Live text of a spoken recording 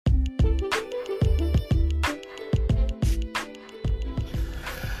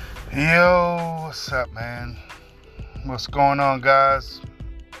Yo, what's up, man? What's going on, guys?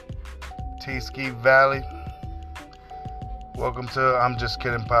 T-Ski Valley. Welcome to I'm Just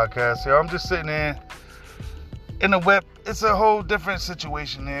Kidding podcast. Yo, I'm just sitting there in the whip. It's a whole different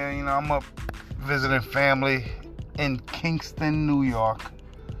situation here. You know, I'm up visiting family in Kingston, New York.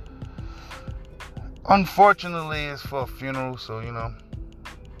 Unfortunately, it's for a funeral, so, you know,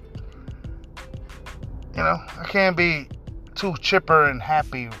 I can't be too chipper and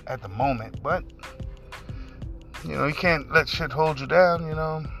happy at the moment, but you can't let shit hold you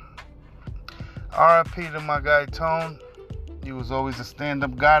down. R.I.P. to my guy Tone. He was always a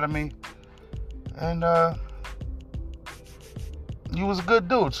stand-up guy to me, and you was a good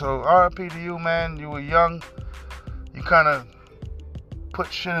dude. So R.I.P. to you, man. You were young. You kind of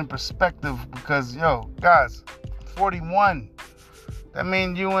put shit in perspective because, guys, 41. That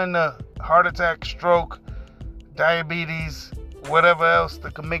means you in the heart attack, stroke, diabetes, whatever else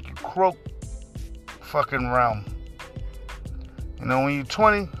that can make you croak fucking realm. When you're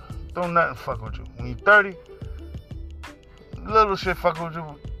 20, don't nothing fuck with you. When you're 30, little shit fuck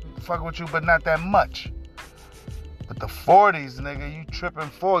with you, but not that much. But the 40s, nigga, you tripping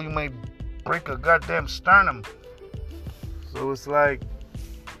for, you may break a goddamn sternum. So it's like,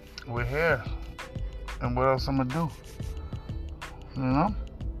 we're here. And what else I'm gonna do?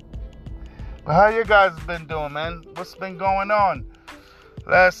 But how you guys been doing, man? What's been going on?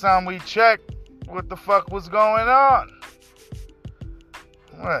 Last time we checked, what the fuck was going on?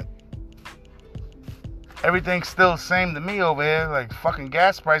 What? Everything's still the same to me over here. Like, fucking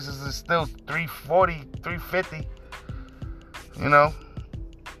gas prices is still $3.40, $3.50.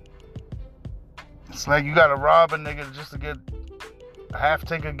 It's like you gotta rob a nigga just to get a half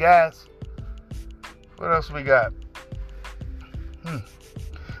tank of gas. What else we got?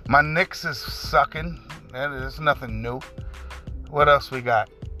 My Knicks is sucking. There's nothing new. What else we got?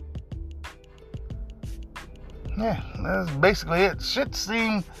 Yeah, that's basically it. Shit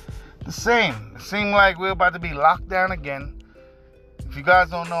seemed the same. It seemed like we're about to be locked down again. If you guys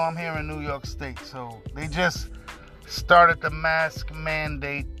don't know, I'm here in New York State. So they just started the mask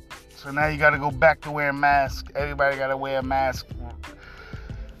mandate. So now you got to go back to wearing masks. Everybody got to wear a mask.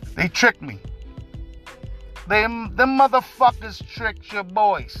 They tricked me. Them motherfuckers tricked your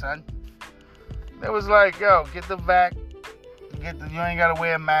boy, son. They was like, yo, get the vac. You ain't gotta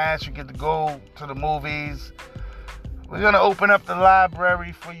wear a mask. You get to go to the movies. We're gonna open up the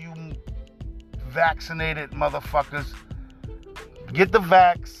library for you vaccinated motherfuckers. Get the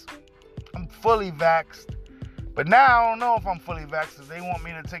vax. I'm fully vaxxed. But now I don't know if I'm fully vaxxed. They want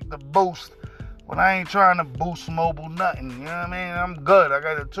me to take the boost. But I ain't trying to boost mobile nothing. You know what I mean? I'm good. I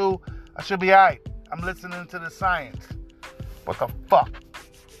got the 2. I should be alright. I'm listening to the science. What the fuck?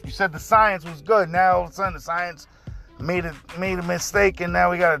 You said the science was good. Now all of a sudden the science made a mistake and now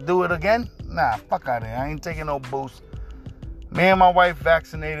we gotta do it again? Nah, fuck out of here. I ain't taking no boost. Me and my wife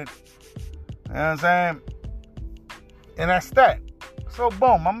vaccinated. You know what I'm saying? And that's that. So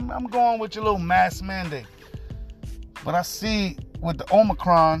boom, I'm going with your little mask mandate. But I see with the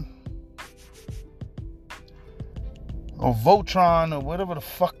Omicron or Voltron or whatever the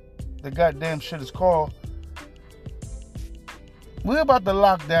fuck the goddamn shit is called, we're about to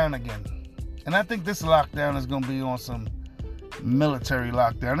lock down again. And I think this lockdown is going to be on some military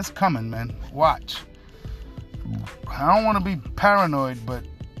lockdown. It's coming, man. Watch. I don't want to be paranoid, but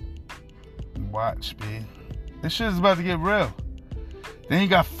watch, man. This shit is about to get real. Then you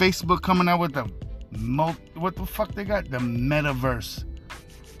got Facebook coming out with what the fuck they got? The metaverse.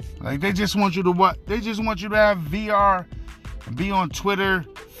 Like, they just want you to what? They just want you to have VR and be on Twitter,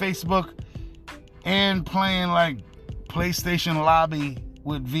 Facebook, and playing like PlayStation lobby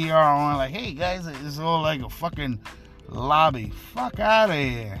with VR on. Like, hey guys, it's all like a fucking lobby. Fuck out of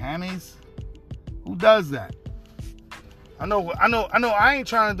here, honeys. Who does that? I know. I ain't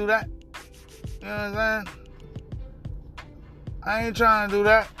trying to do that. You know what I'm saying? I ain't trying to do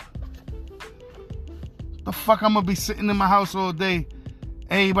that. The fuck I'm gonna be sitting in my house all day.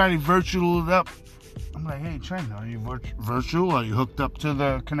 Everybody virtualed up. I'm like, hey, Trent, are you virtual? Are you hooked up to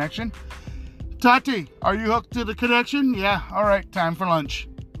the connection? Tati, are you hooked to the connection? Yeah, all right, time for lunch.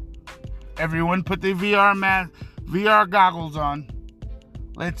 Everyone put their VR goggles on.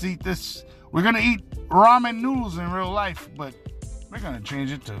 Let's eat this. We're going to eat ramen noodles in real life, but we're going to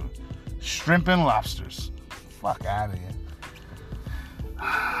change it to shrimp and lobsters. Fuck out of here.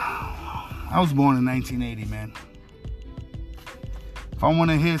 I was born in 1980, man. If I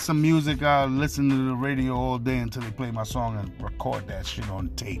want to hear some music, I'll listen to the radio all day until they play my song and record that shit on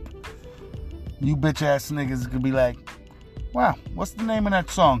tape. You bitch ass niggas could be like, wow, what's the name of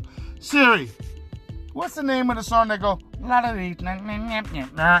that song? Siri, what's the name of the song that go,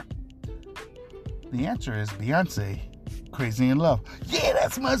 The answer is Beyonce, Crazy in Love. Yeah,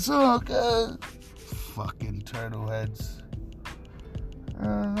 that's my song. Fucking turtle heads.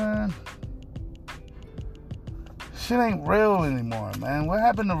 Man. Shit ain't real anymore, man. What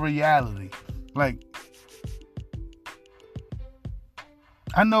happened to reality? Like,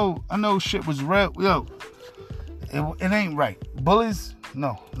 I know shit was real. Yo, it ain't right. Bullies,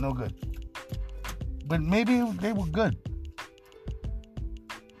 no good. But maybe they were good.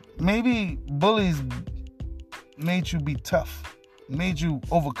 Maybe bullies made you be tough, made you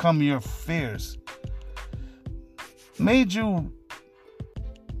overcome your fears, made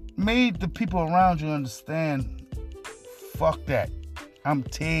the people around you understand, fuck that, I'm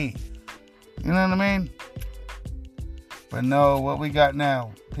T. You know what I mean? But no, what we got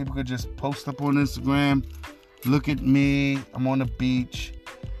now, people could just post up on Instagram, look at me, I'm on the beach,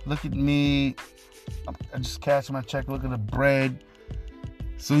 look at me, I just cashed my check, look at the bread.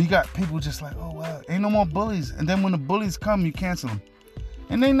 So you got people just like, oh wow, ain't no more bullies. And then when the bullies come, you cancel them.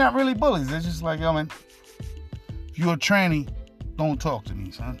 And they not really bullies. They're just like, yo man, if you're a tranny, don't talk to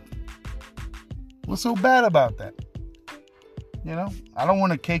me, son. What's so bad about that? You know, I don't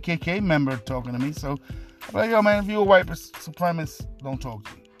want a KKK member talking to me. So I'm like, yo man, if you're a white supremacist, don't talk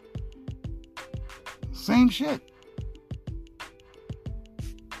to me. Same shit.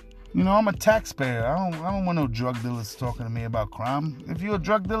 You know, I'm a taxpayer. I don't want no drug dealers talking to me about crime. If you're a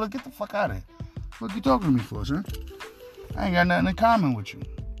drug dealer, get the fuck out of here. What you talking to me for, son? I ain't got nothing in common with you.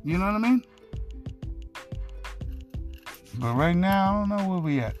 You know what I mean? But right now, I don't know where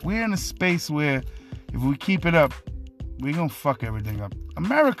we at. We're in a space where if we keep it up, we're gonna fuck everything up.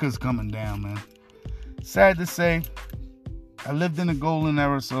 America's coming down, man. Sad to say, I lived in the golden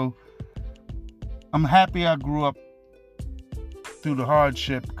era, so I'm happy I grew up through the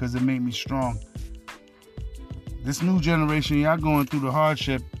hardship because it made me strong. This new generation, y'all going through the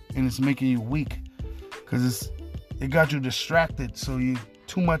hardship and it's making you weak because it got you distracted, so you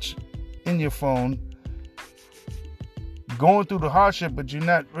too much in your phone going through the hardship, but you're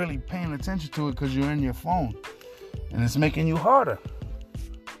not really paying attention to it because you're in your phone and it's making you harder.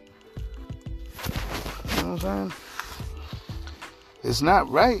 You know what I'm saying? It's not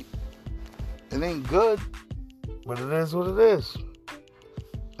right. It ain't good, but it is what it is.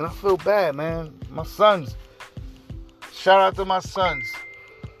 And I feel bad, man. My sons. Shout out to my sons.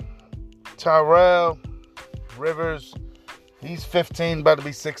 Tyrell Rivers. He's 15, about to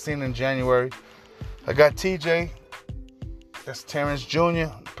be 16 in January. I got TJ. That's Terrence Jr.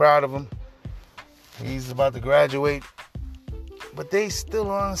 I'm proud of him. He's about to graduate. But they still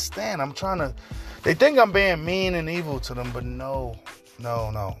don't understand. They think I'm being mean and evil to them, but no.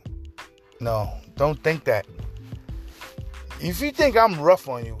 Don't think that. If you think I'm rough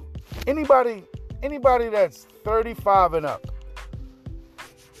on you, anybody that's 35 and up,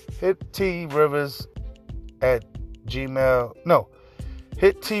 hit T-Rivers at Gmail. No,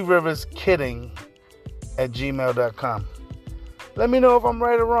 hit TRiversKidding@gmail.com. Let me know if I'm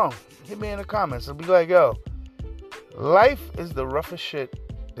right or wrong. Hit me in the comments. I'll be like, yo, life is the roughest shit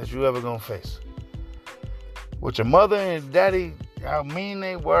that you ever gonna face. With your mother and daddy, how mean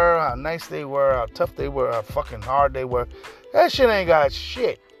they were, how nice they were, how tough they were, how fucking hard they were. That shit ain't got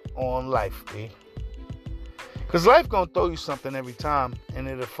shit on life, B. Because life gonna throw you something every time and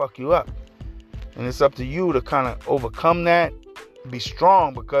it'll fuck you up. And it's up to you to kind of overcome that, be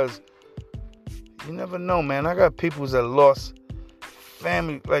strong, because you never know, man. I got people that lost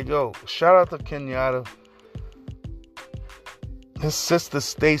family. Like, yo, shout out to Kenyatta. His sister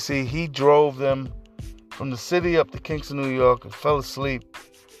Stacy, he drove them from the city up to Kingston, New York, and fell asleep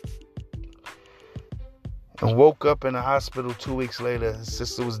and woke up in the hospital 2 weeks later. His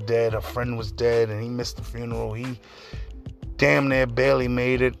sister was dead, her friend was dead, and he missed the funeral. He damn near barely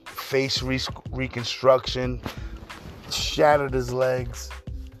made it. Face reconstruction, shattered his legs.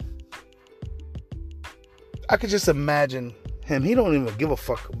 I could just imagine him. He don't even give a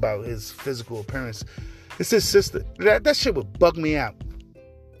fuck about his physical appearance. It's his sister. That shit would bug me out.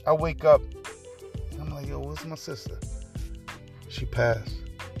 I wake up, I'm like, yo, where's my sister? She passed.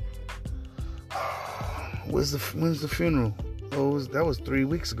 When's the funeral? Oh, that was 3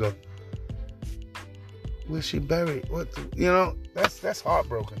 weeks ago. Where's she buried? That's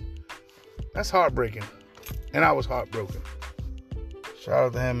heartbroken. That's heartbreaking. And I was heartbroken. Shout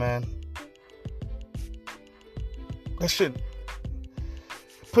out to him, man. That shit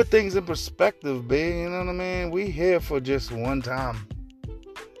put things in perspective, babe. You know what I mean? We here for just one time.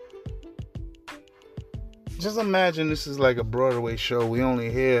 Just imagine this is like a Broadway show. We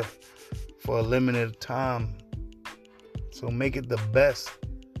only here for a limited time. So make it the best.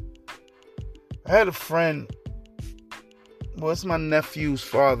 I had a friend. Well, it's my nephew's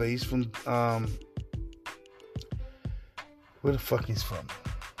father. He's from Where the fuck he's from?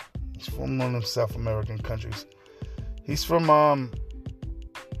 He's from one of them South American countries. He's from,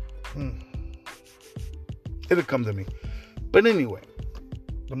 it'll come to me. But anyway,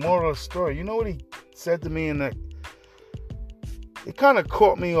 the moral of the story, you know what he said to me in that? It kind of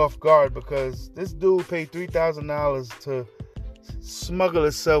caught me off guard because this dude paid $3,000 to smuggle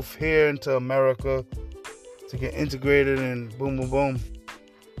himself here into America to get integrated and boom, boom, boom.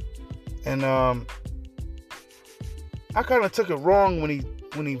 And I kind of took it wrong when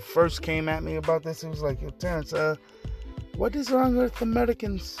he first came at me about this. It was like, yo, Terrence, what is wrong with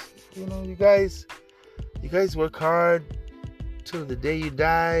Americans? You know, you guys work hard till the day you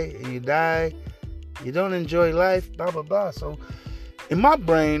die, and you die. You don't enjoy life, blah, blah, blah. So in my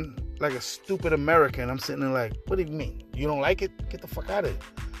brain, like a stupid American, I'm sitting there like, what do you mean? You don't like it? Get the fuck out of it.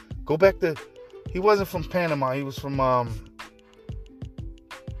 Go back to, he wasn't from Panama. He was from,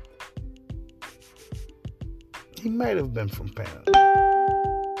 he might have been from Panama.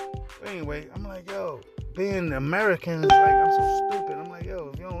 But anyway, I'm like, yo, being American is like, I'm so stupid. I'm like,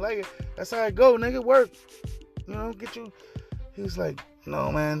 yo, if you don't like it, that's how I go, nigga, work. You know, get you. He was like,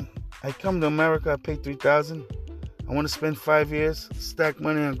 no, man, I come to America, I pay $3,000. I want to spend 5 years, stack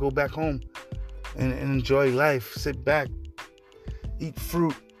money, and go back home and enjoy life. Sit back, eat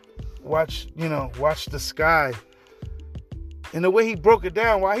fruit, watch the sky. And the way he broke it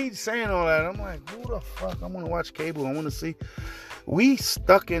down, while he's saying all that, I'm like, who the fuck? I want to watch cable. I want to see. We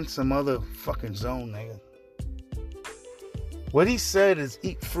stuck in some other fucking zone, nigga. What he said is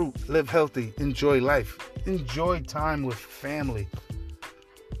eat fruit, live healthy, enjoy life, enjoy time with family.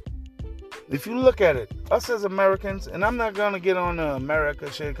 If you look at it, us as Americans, and I'm not going to get on the America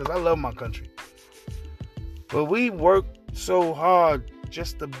shit because I love my country. But we work so hard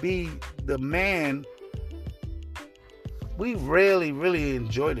just to be the man. We rarely, really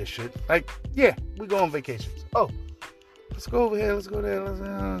enjoy this shit. Like, yeah, we go on vacations. Oh, let's go over here, let's go there, let's, you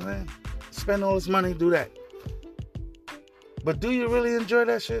know what I'm saying? Spend all this money, do that. But do you really enjoy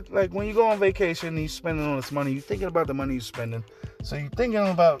that shit? Like, when you go on vacation and you spending all this money, you thinking about the money you're spending. So you thinking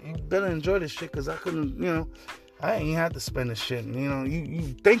about, you better enjoy this shit because I couldn't, you know, I ain't had to spend this shit. And, you know, you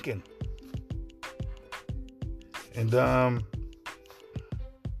thinking. And,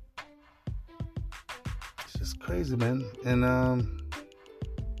 it's just crazy, man. And,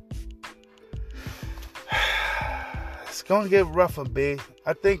 it's going to get rougher, B.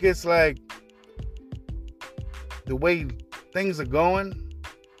 I think it's like the way things are going,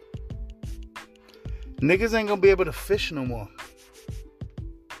 niggas ain't gonna be able to fish no more.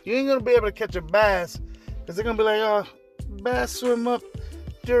 You ain't gonna be able to catch a bass because they're gonna be like, oh, bass swim up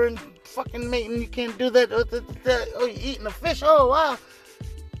during fucking mating. You can't do that. Oh, you eating the fish? Oh, wow.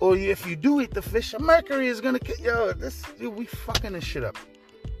 Or if you do eat the fish, mercury is gonna kill. Yo, we fucking this shit up.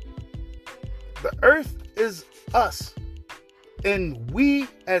 The earth is us, and we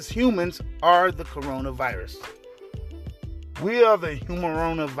as humans are the coronavirus. We are the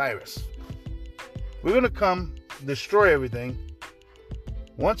humaronavirus. We're going to come, destroy everything.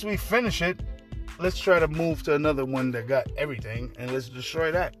 Once we finish it, let's try to move to another one that got everything, and let's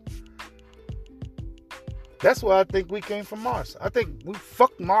destroy that. That's why I think we came from Mars. I think we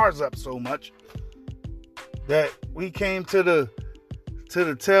fucked Mars up so much that we came to the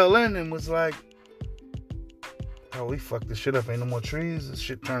tail end and was like, oh, we fucked this shit up. Ain't no more trees. This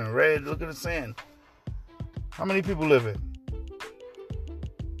shit turning red. Look at the sand. How many people live in?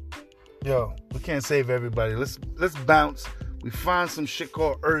 Yo, we can't save everybody. Let's bounce. We find some shit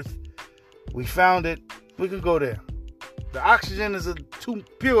called Earth. We found it. We can go there. The oxygen is too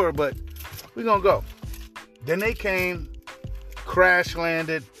pure, but we're going to go. Then they came, crash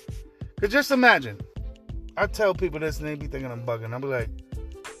landed. Because just imagine. I tell people this and they be thinking I'm bugging. I'll be like,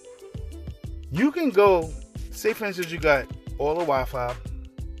 you can go, say for instance you got all the Wi-Fi.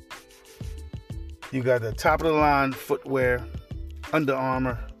 You got the top of the line footwear, Under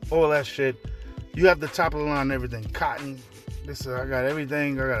Armour, all that shit. You have the top of the line everything. Cotton. I got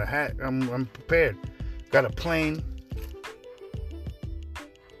everything. I got a hat. I'm prepared. Got a plane.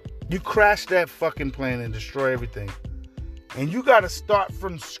 You crash that fucking plane and destroy everything. And you got to start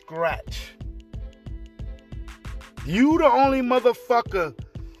from scratch. You the only motherfucker.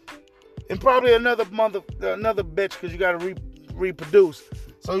 And probably another bitch because you got to reproduce.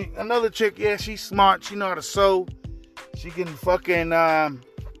 So another chick, yeah, she's smart. She know how to sew. She can fucking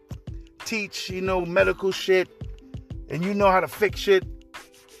teach, medical shit. And you know how to fix shit.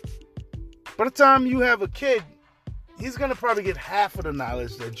 By the time you have a kid, he's going to probably get half of the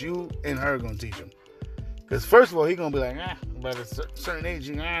knowledge that you and her are going to teach him. Because first of all, he's going to be like, by a certain age,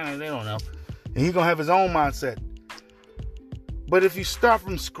 they don't know. And he's going to have his own mindset. But if you start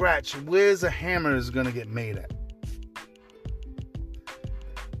from scratch, where's a hammer is going to get made at?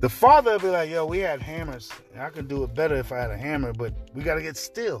 The father will be like, yo, we had hammers. I could do it better if I had a hammer, but we got to get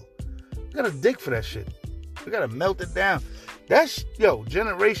steel. We got to dig for that shit. We got to melt it down.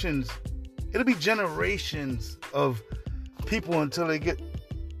 Generations. It'll be generations of people until they get...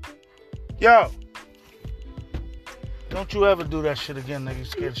 Yo. Don't you ever do that shit again, nigga. You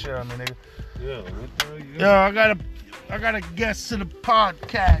scared the shit out of me, nigga. Yeah, what the hell you Yo, I got a guest to the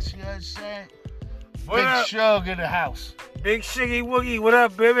podcast, you know what I'm saying? What Big up? Shug in the house. Big Shiggy Woogie, what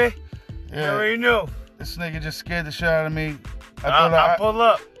up, baby? Yeah. You already know. This nigga just scared the shit out of me. I pull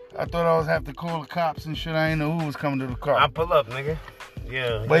up. I thought I was have to call the cops and shit. I ain't know who was coming to the car. I pull up, nigga.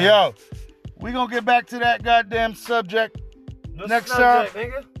 Yeah. But yo, we gonna get back to that goddamn subject next time.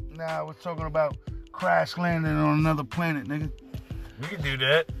 Nigga? Nah, we're talking about crash landing on another planet, nigga. We can do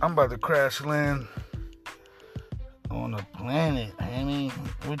that. I'm about to crash land on a planet, homie.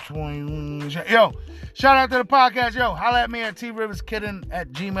 Which one? Yo, shout out to the podcast. Yo, holla at me at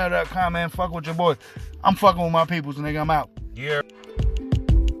triverskitten@gmail.com, man. Fuck with your boys. I'm fucking with my peoples, nigga. I'm out. Yeah.